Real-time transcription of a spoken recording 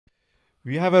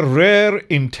We have a rare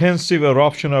intensive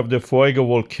eruption of the Fuego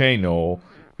volcano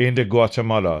in the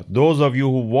Guatemala. Those of you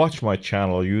who watch my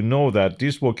channel, you know that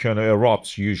this volcano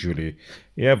erupts usually.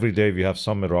 Every day we have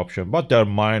some eruption, but they're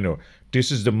minor.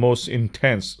 This is the most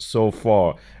intense so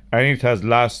far, and it has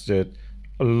lasted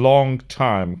a long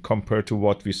time compared to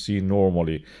what we see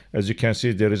normally. As you can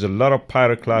see, there is a lot of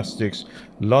pyroclastics,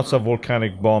 lots of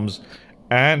volcanic bombs,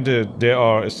 and they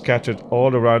are scattered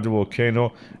all around the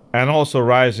volcano and also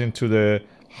rise into the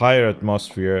higher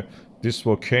atmosphere. This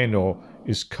volcano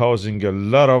is causing a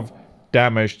lot of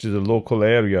damage to the local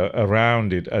area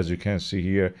around it, as you can see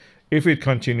here. If it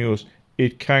continues,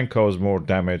 it can cause more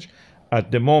damage.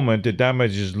 At the moment, the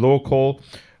damage is local.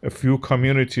 A few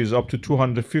communities, up to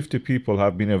 250 people,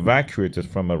 have been evacuated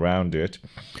from around it.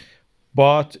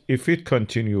 But if it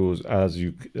continues, as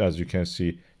you can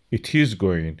see, it is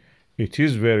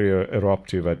very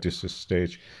eruptive at this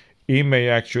stage. It may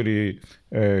actually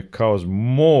cause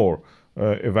more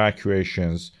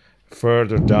evacuations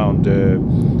further down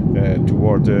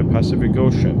toward the Pacific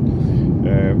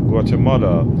Ocean.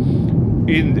 Guatemala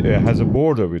has a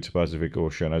border with the Pacific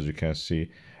Ocean, as you can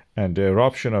see, and the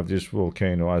eruption of this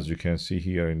volcano, as you can see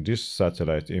here in this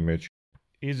satellite image,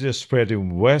 is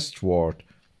spreading westward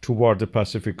toward the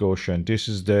Pacific Ocean. This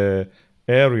is the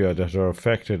area that are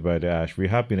affected by the ash. We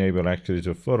have been able actually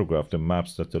to photograph the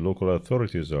maps that the local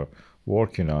authorities are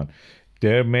working on.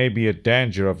 There may be a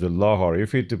danger of the lahar.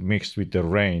 If it mixed with the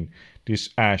rain,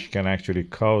 this ash can actually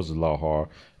cause lahar,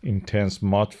 intense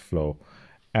mud flow,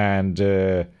 and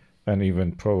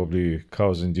even probably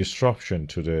causing disruption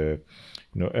to the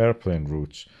airplane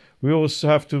routes. We also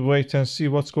have to wait and see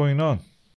what's going on.